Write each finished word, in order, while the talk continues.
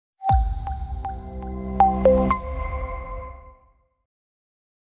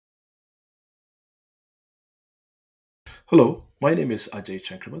Hello, my name is Ajay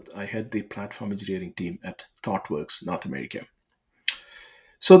Chankramath. I head the platform engineering team at ThoughtWorks North America.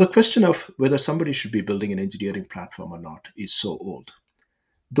 So, the question of whether somebody should be building an engineering platform or not is so old.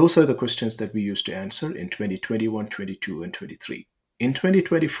 Those are the questions that we used to answer in 2021, 22, and 23. In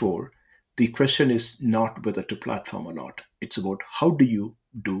 2024, the question is not whether to platform or not. It's about how do you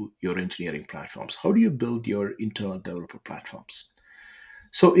do your engineering platforms? How do you build your internal developer platforms?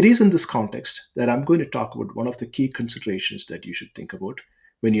 So it is in this context that I'm going to talk about one of the key considerations that you should think about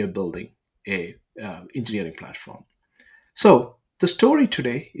when you're building a engineering platform. So the story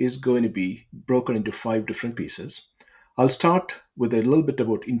today is going to be broken into five different pieces. I'll start with a little bit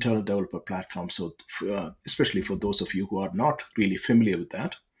about internal developer platforms, so especially for those of you who are not really familiar with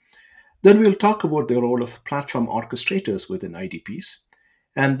that. Then we'll talk about the role of platform orchestrators within IDPs.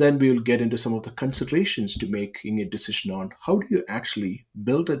 And then we'll get into some of the considerations to making a decision on how do you actually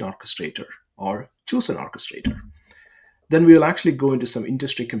build an orchestrator or choose an orchestrator. Then we'll actually go into some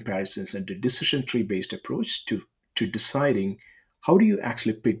industry comparisons and the decision tree based approach to deciding how do you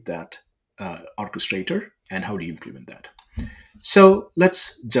actually pick that orchestrator and how do you implement that. So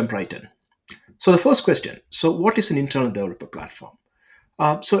let's jump right in. So the first question, so what is an internal developer platform?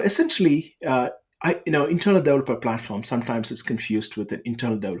 So essentially, internal developer platform sometimes is confused with an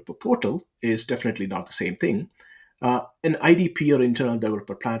internal developer portal. Is definitely not the same thing. An IDP or internal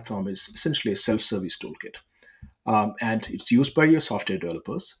developer platform is essentially a self-service toolkit, and it's used by your software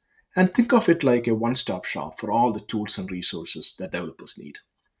developers. And think of it like a one-stop shop for all the tools and resources that developers need.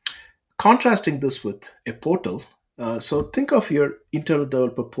 Contrasting this with a portal, so think of your internal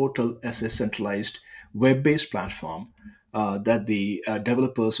developer portal as a centralized web-based platform that the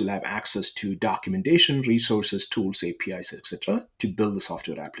developers will have access to documentation, resources, tools, APIs, etc., to build the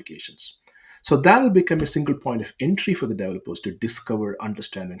software applications. So that will become a single point of entry for the developers to discover,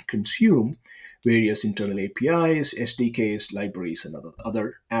 understand, and consume various internal APIs, SDKs, libraries, and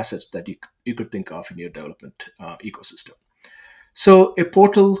other assets that you could think of in your development ecosystem. So a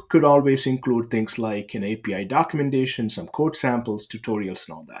portal could always include things like an API documentation, some code samples, tutorials,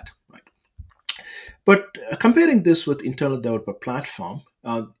 and all that. Right? But comparing this with internal developer platform,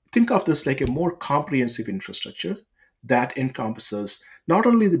 think of this like a more comprehensive infrastructure that encompasses not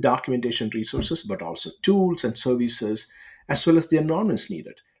only the documentation resources, but also tools and services, as well as the environments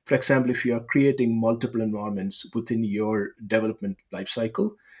needed. For example, if you are creating multiple environments within your development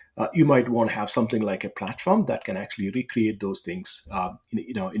lifecycle, you might want to have something like a platform that can actually recreate those things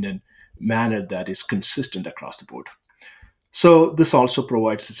in a manner that is consistent across the board. So this also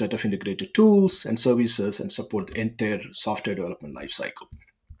provides a set of integrated tools and services and support the entire software development lifecycle.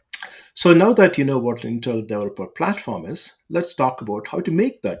 So now that you know what an internal developer platform is, let's talk about how to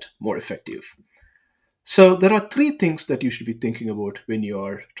make that more effective. So there are three things that you should be thinking about when you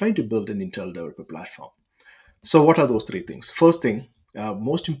are trying to build an internal developer platform. So what are those three things? First thing,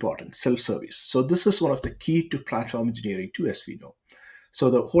 most important, self-service. So this is one of the key to platform engineering too, as we know. So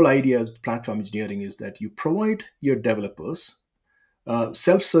the whole idea of platform engineering is that you provide your developers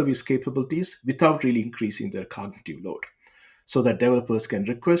self-service capabilities without really increasing their cognitive load, so that developers can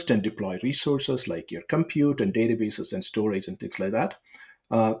request and deploy resources like your compute and databases and storage and things like that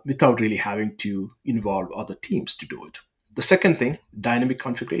without really having to involve other teams to do it. The second thing, dynamic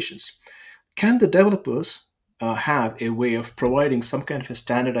configurations. Can the developers have a way of providing some kind of a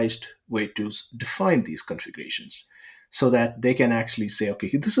standardized way to define these configurations so that they can actually say, okay,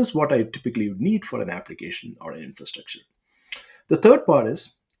 this is what I typically would need for an application or an infrastructure. The third part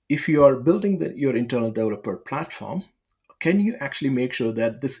is if you are building your internal developer platform, can you actually make sure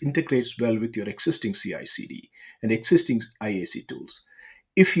that this integrates well with your existing CI/CD and existing IAC tools?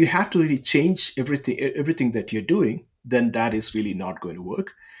 If you have to really change everything that you're doing, then that is really not going to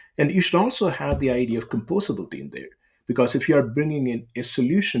work. And you should also have the idea of composability in there. Because if you are bringing in a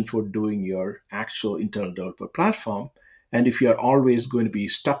solution for doing your actual internal developer platform, and if you are always going to be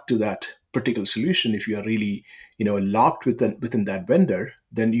stuck to that particular solution, if you are really locked within that vendor,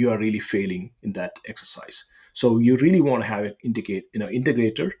 then you are really failing in that exercise. So you really want to have an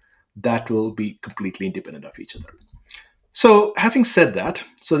integrator that will be completely independent of each other. So having said that,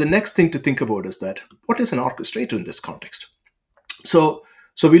 so the next thing to think about is that what is an orchestrator in this context? So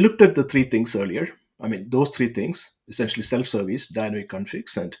we looked at the three things earlier. I mean, those three things, essentially self-service, dynamic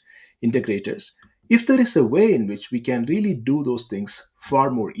configs, and integrators. If there is a way in which we can really do those things far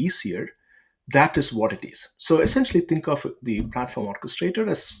more easier, that is what it is. So essentially think of the platform orchestrator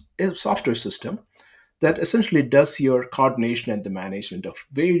as a software system that essentially does your coordination and the management of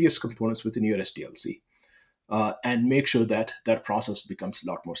various components within your SDLC and make sure that that process becomes a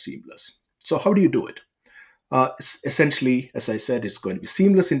lot more seamless. So how do you do it? Essentially, as I said, it's going to be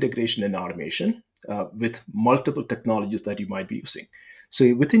seamless integration and automation. with multiple technologies that you might be using.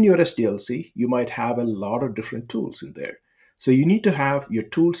 So within your SDLC, you might have a lot of different tools in there. So you need to have your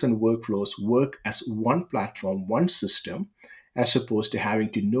tools and workflows work as one platform, one system, as opposed to having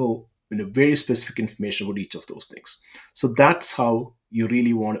to know very specific information about each of those things. So that's how you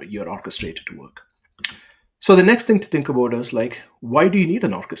really want your orchestrator to work. So the next thing to think about is like, why do you need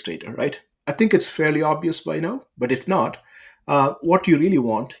an orchestrator, right? I think it's fairly obvious by now, but if not, what you really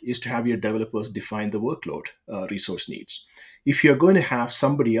want is to have your developers define the workload resource needs. If you're going to have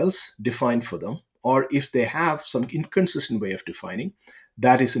somebody else define for them, or if they have some inconsistent way of defining,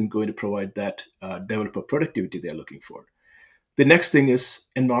 that isn't going to provide that developer productivity they're looking for. The next thing is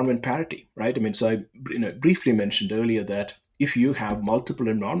environment parity, right? I mean, so I briefly mentioned earlier that if you have multiple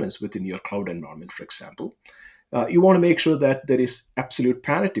environments within your cloud environment, for example, you want to make sure that there is absolute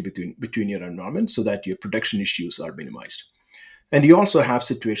parity between your environments so that your production issues are minimized. And you also have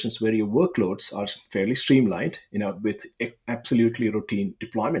situations where your workloads are fairly streamlined, with absolutely routine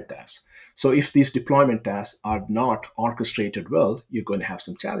deployment tasks. So if these deployment tasks are not orchestrated well, you're going to have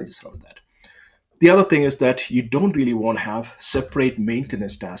some challenges around that. The other thing is that you don't really want to have separate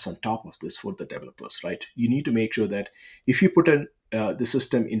maintenance tasks on top of this for the developers, right? You need to make sure that if you put the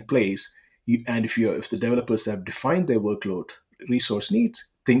system in place, and if the developers have defined their workload resource needs,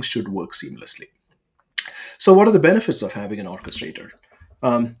 things should work seamlessly. So what are the benefits of having an orchestrator?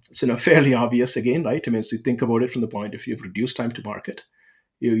 So fairly obvious again, right? I mean, so you think about it from the point of view of reduced time to market.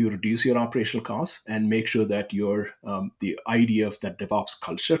 You reduce your operational costs and make sure that the idea of that DevOps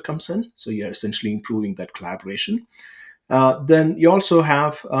culture comes in. So you're essentially improving that collaboration. Then you also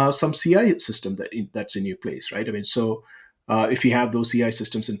have some CI system that's in your place, right? I mean, so if you have those CI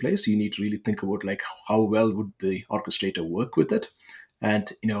systems in place, you need to really think about like how well would the orchestrator work with it.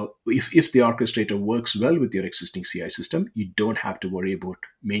 And if the orchestrator works well with your existing CI system, you don't have to worry about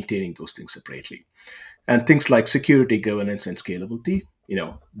maintaining those things separately. And things like security, governance, and scalability,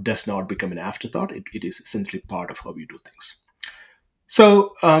 does not become an afterthought. It is essentially part of how you do things.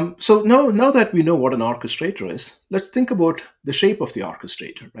 So now that we know what an orchestrator is, let's think about the shape of the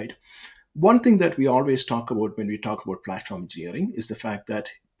orchestrator, right? One thing that we always talk about when we talk about platform engineering is the fact that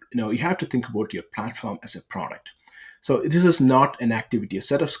you have to think about your platform as a product. So this is not an activity, a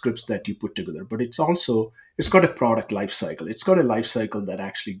set of scripts that you put together, but it's got a product life cycle. It's got a life cycle that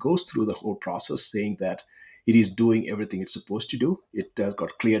actually goes through the whole process, saying that it is doing everything it's supposed to do. It has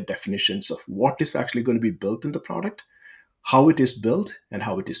got clear definitions of what is actually going to be built in the product, how it is built, and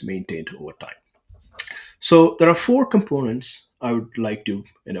how it is maintained over time. So there are 4 components I would like to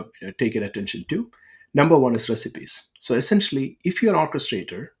take your attention to. Number 1 is recipes. So essentially, if your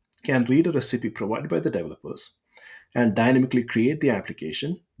orchestrator can read a recipe provided by the developers and dynamically create the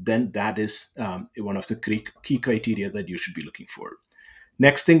application, then that is one of the key criteria that you should be looking for.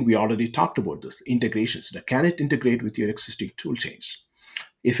 Next thing, we already talked about this, integrations. Now, can it integrate with your existing tool chains?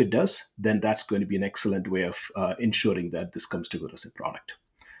 If it does, then that's going to be an excellent way of ensuring that this comes together as a product.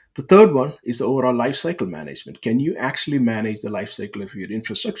 The third one is the overall lifecycle management. Can you actually manage the lifecycle of your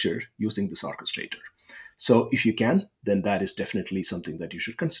infrastructure using this orchestrator? So if you can, then that is definitely something that you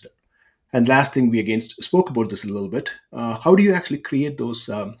should consider. And last thing, we again spoke about this a little bit. How do you actually create those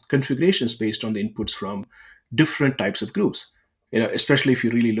configurations based on the inputs from different types of groups? Especially if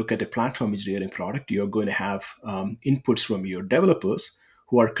you really look at a platform engineering product, you're going to have inputs from your developers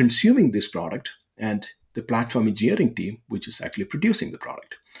who are consuming this product and the platform engineering team, which is actually producing the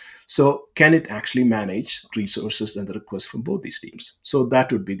product. So can it actually manage resources and the requests from both these teams? So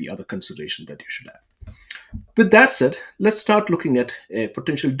that would be the other consideration that you should have. With that said, let's start looking at a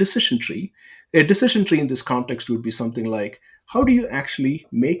potential decision tree. A decision tree in this context would be something like, how do you actually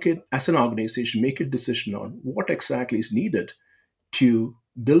make it, as an organization, make a decision on what exactly is needed to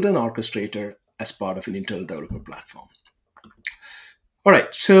build an orchestrator as part of an internal developer platform? All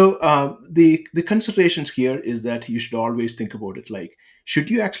right, so the considerations here is that you should always think about it like, should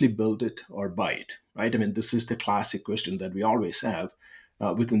you actually build it or buy it, right? I mean, this is the classic question that we always have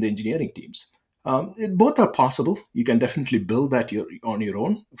within the engineering teams. Both are possible. You can definitely build that on your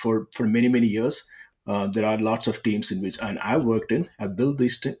own for many, many years. There are lots of teams in which, and I've worked in, have built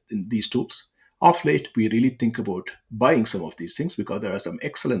these tools. Of late, we really think about buying some of these things because there are some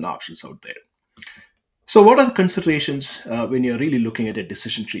excellent options out there. So what are the considerations when you're really looking at a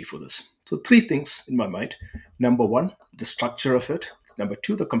decision tree for this? So 3 things in my mind. Number 1, the structure of it. Number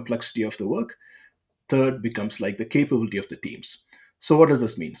 2, the complexity of the work. Third becomes like the capability of the teams. So what does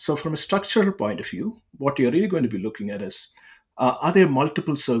this mean? So from a structural point of view, what you're really going to be looking at is, are there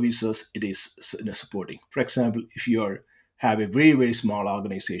multiple services it is supporting? For example, if you have a very, very small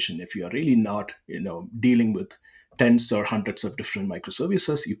organization, if you are really not dealing with tens or hundreds of different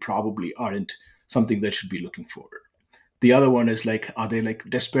microservices, you probably aren't something that should be looking for. The other one is like, are they like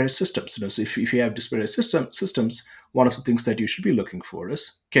disparate systems? So if you have disparate systems, one of the things that you should be looking for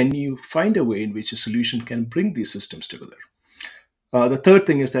is, can you find a way in which a solution can bring these systems together? The third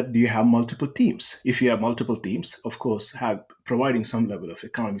thing is that, do you have multiple teams? If you have multiple teams, of course, providing some level of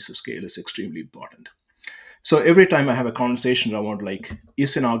economies of scale is extremely important. So every time I have a conversation around like,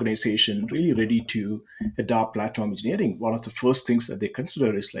 is an organization really ready to adopt platform engineering? One of the first things that they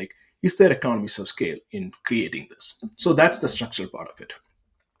consider is like, is there economies of scale in creating this? So that's the structural part of it.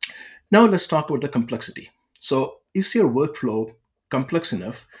 Now let's talk about the complexity. So is your workflow complex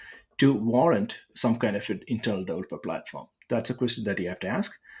enough to warrant some kind of an internal developer platform? That's a question that you have to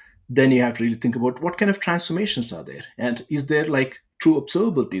ask. Then you have to really think about what kind of transformations are there, and is there like true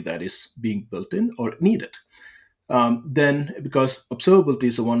observability that is being built in or needed? Then, because observability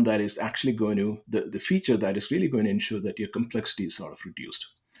is the one that is actually going to, the feature that is really going to ensure that your complexity is sort of reduced.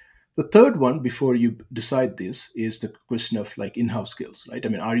 The third one, before you decide this, is the question of like in-house skills, right? I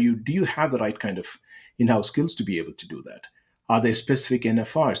mean, do you have the right kind of in-house skills to be able to do that? Are there specific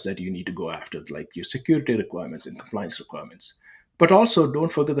NFRs that you need to go after, like your security requirements and compliance requirements? But also,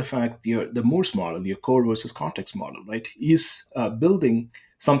 don't forget the fact the Moore's model, your core versus context model, right? Is building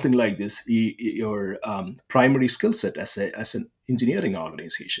something like this your primary skill set as an engineering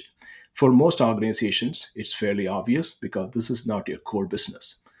organization. For most organizations, it's fairly obvious because this is not your core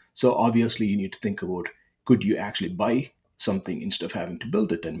business. So obviously, you need to think about, could you actually buy something instead of having to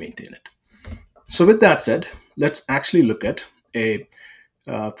build it and maintain it? So with that said, let's actually look at a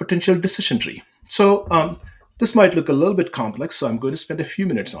potential decision tree. So this might look a little bit complex, so I'm going to spend a few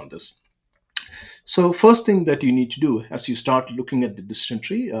minutes on this. So first thing that you need to do as you start looking at the decision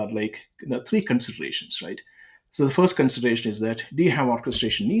tree are like three considerations, right? So the first consideration is that, do you have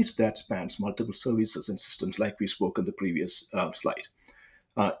orchestration needs that spans multiple services and systems like we spoke in the previous slide?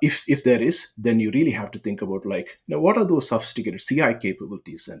 If there is, then you really have to think about like, what are those sophisticated CI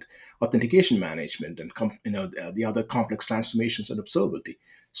capabilities and authentication management and the other complex transformations and observability.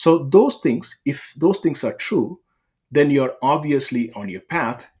 So those things, if those things are true, then you're obviously on your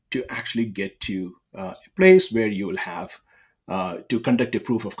path to actually get to a place where you will have to conduct a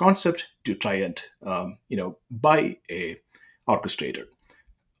proof of concept to try and buy a orchestrator.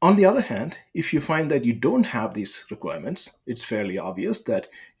 On the other hand, if you find that you don't have these requirements, it's fairly obvious that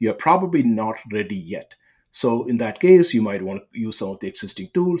you're probably not ready yet. So in that case, you might want to use some of the existing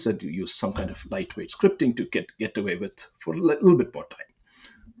tools and use some kind of lightweight scripting to get away with for a little bit more time.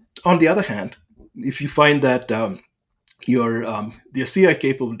 On the other hand, if you find that your CI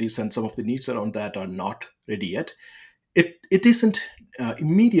capabilities and some of the needs around that are not ready yet, it isn't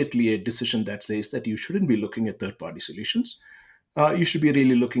immediately a decision that says that you shouldn't be looking at third-party solutions. You should be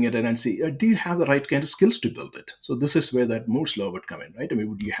really looking at it and see, do you have the right kind of skills to build it? So this is where that Moore's law would come in, right? I mean,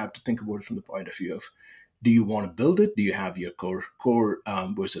 would you have to think about it from the point of view of, do you want to build it? Do you have your core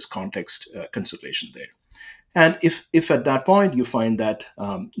versus context consideration there? And if at that point you find that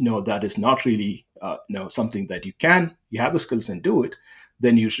that is not really something that you have the skills and do it,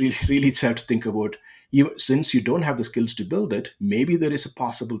 then you really have to think about, since you don't have the skills to build it, maybe there is a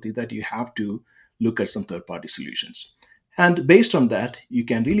possibility that you have to look at some third-party solutions. And based on that, you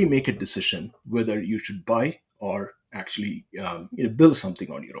can really make a decision whether you should buy or actually build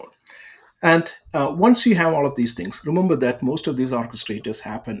something on your own. And once you have all of these things, remember that most of these orchestrators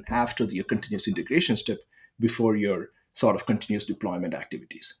happen after your continuous integration step, before your sort of continuous deployment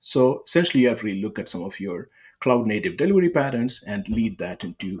activities. So essentially, you have to really look at some of your cloud native delivery patterns and lead that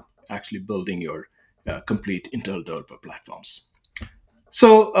into actually building your complete internal developer platforms.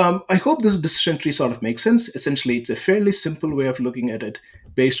 So I hope this decision tree sort of makes sense. Essentially, it's a fairly simple way of looking at it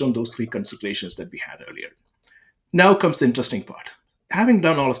based on those three considerations that we had earlier. Now comes the interesting part. Having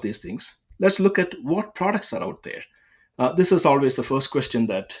done all of these things, let's look at what products are out there. This is always the first question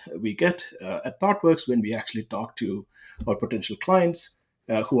that we get at ThoughtWorks when we actually talk to our potential clients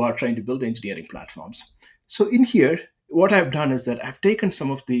who are trying to build engineering platforms. So in here, what I've done is that I've taken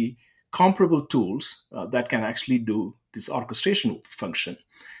some of the comparable tools that can actually do this orchestration function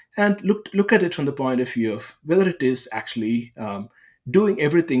and look at it from the point of view of whether it is actually doing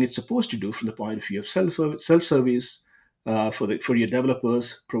everything it's supposed to do from the point of view of self-service, for your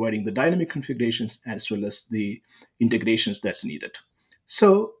developers, providing the dynamic configurations as well as the integrations that's needed.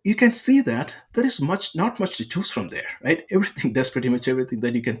 So you can see that there is not much to choose from there, right? Everything does pretty much everything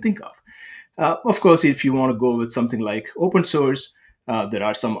that you can think of. Of course, if you want to go with something like open source, there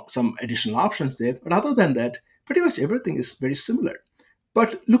are some additional options there. But other than that, pretty much everything is very similar.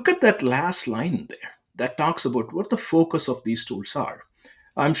 But look at that last line there that talks about what the focus of these tools are.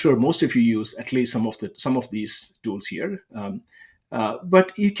 I'm sure most of you use at least some of these tools here.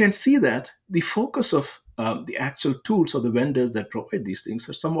 But you can see that the focus of the actual tools or the vendors that provide these things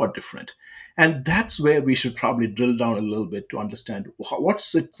are somewhat different. And that's where we should probably drill down a little bit to understand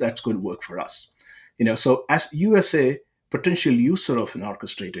what's it that's going to work for us. So as USA potential user of an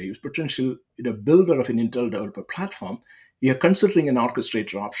orchestrator, you potential builder of an Intel developer platform, you're considering an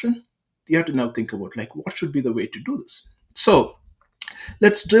orchestrator option. You have to now think about like what should be the way to do this. So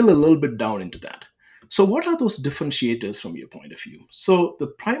let's drill a little bit down into that. So, what are those differentiators from your point of view? So, the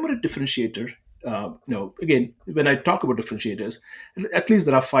primary differentiator, again, when I talk about differentiators, at least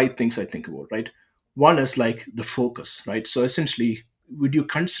there are five things I think about, right? One is like the focus, right? So, essentially, would you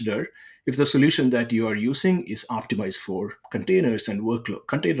consider if the solution that you are using is optimized for containers and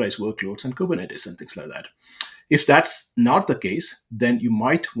containerized workloads and Kubernetes and things like that? If that's not the case, then you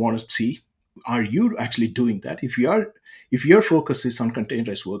might want to see, are you actually doing that? If your focus is on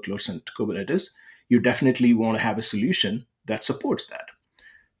containerized workloads and Kubernetes, you definitely want to have a solution that supports that.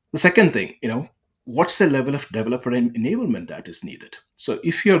 The second thing, what's the level of developer enablement that is needed? So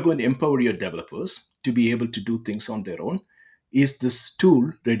if you're going to empower your developers to be able to do things on their own, is this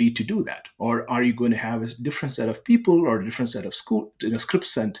tool ready to do that? Or are you going to have a different set of people or a different set of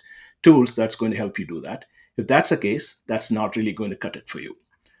scripts and tools that's going to help you do that? If that's the case, that's not really going to cut it for you.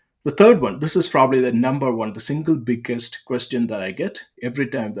 The third one, this is probably the number one, the single biggest question that I get every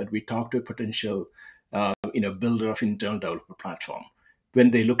time that we talk to a potential, builder of internal developer platform.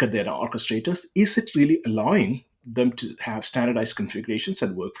 When they look at their orchestrators, is it really allowing them to have standardized configurations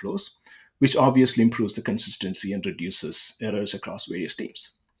and workflows, which obviously improves the consistency and reduces errors across various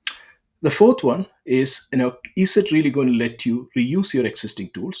teams? The fourth one is it really going to let you reuse your existing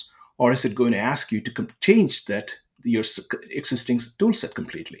tools, or is it going to ask you to change your existing tool set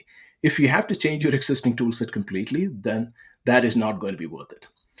completely? If you have to change your existing tool set completely, then that is not going to be worth it.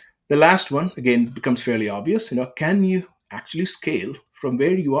 The last one, again, becomes fairly obvious. Can you actually scale from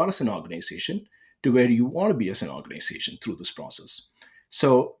where you are as an organization to where you want to be as an organization through this process?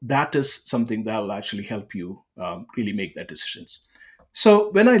 So that is something that will actually help you really make that decisions.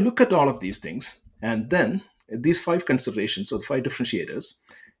 So when I look at all of these things, and then these five considerations or the five differentiators,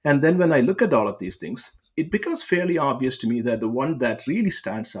 and then when I look at all of these things, it becomes fairly obvious to me that the one that really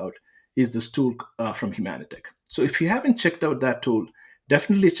stands out is this tool from Humanitech. So if you haven't checked out that tool,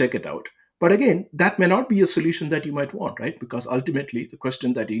 definitely check it out. But again, that may not be a solution that you might want, right? Because ultimately, the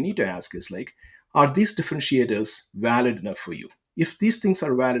question that you need to ask is like, are these differentiators valid enough for you? If these things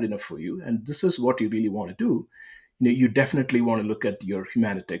are valid enough for you, and this is what you really want to do, you definitely want to look at your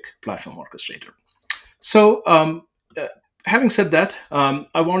Humanitech platform orchestrator. So, having said that,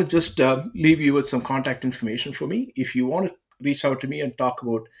 I want to just leave you with some contact information for me. If you want to reach out to me and talk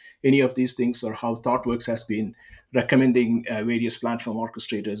about any of these things or how ThoughtWorks has been recommending various platform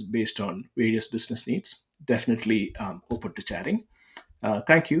orchestrators based on various business needs, definitely open to chatting.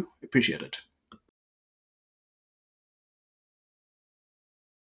 Thank you. Appreciate it.